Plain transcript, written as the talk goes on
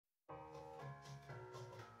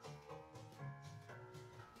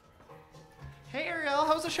Hey Arielle,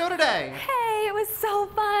 how was the show today? Hey, it was so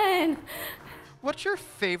fun. What's your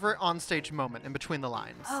favorite onstage moment in between the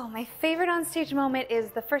lines? Oh, my favorite onstage moment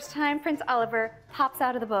is the first time Prince Oliver hops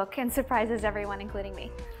out of the book and surprises everyone, including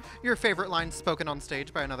me. Your favorite line spoken on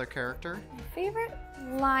stage by another character? My favorite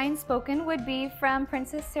line spoken would be from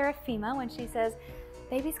Princess Seraphima when she says,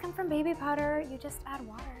 "Babies come from baby powder, you just add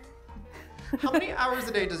water." How many hours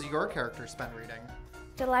a day does your character spend reading?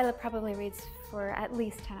 Delilah probably reads for at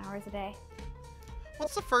least 10 hours a day.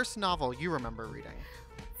 What's the first novel you remember reading?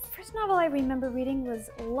 The first novel I remember reading was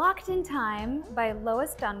Locked in Time by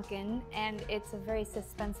Lois Duncan, and it's a very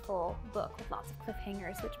suspenseful book with lots of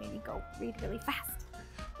cliffhangers, which made me go read really fast.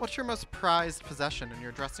 What's your most prized possession in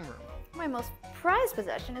your dressing room? My most prized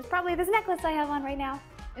possession is probably this necklace I have on right now.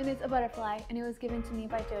 And it's a butterfly, and it was given to me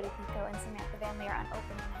by Jodi Picoult and Samantha Van Leer on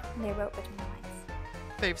opening night, and they wrote between the lines.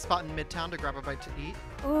 Fave spot in Midtown to grab a bite to eat?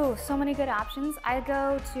 Ooh, so many good options. I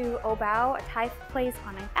go to Obao, a Thai place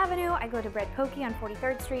on 9th Avenue. I go to Bread Pokey on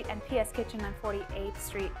 43rd Street and PS Kitchen on 48th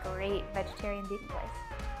Street. Great vegetarian vegan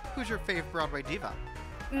place. Who's your fave Broadway diva?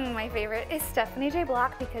 My favorite is Stephanie J.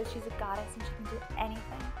 Block because she's a goddess and she can do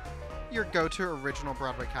anything. Your go-to original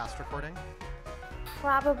Broadway cast recording?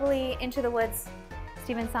 Probably Into the Woods,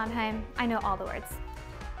 Stephen Sondheim. I know all the words.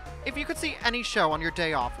 If you could see any show on your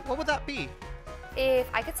day off, what would that be? If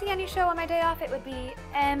I could see any show on my day off, it would be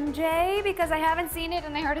MJ because I haven't seen it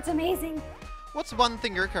and I heard it's amazing. What's one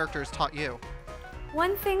thing your character has taught you?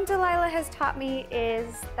 One thing Delilah has taught me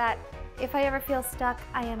is that if I ever feel stuck,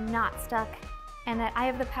 I am not stuck, and that I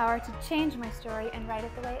have the power to change my story and write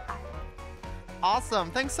it the way I want.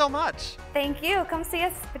 Awesome, thanks so much. Thank you. Come see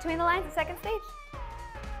us between the lines at Second Stage.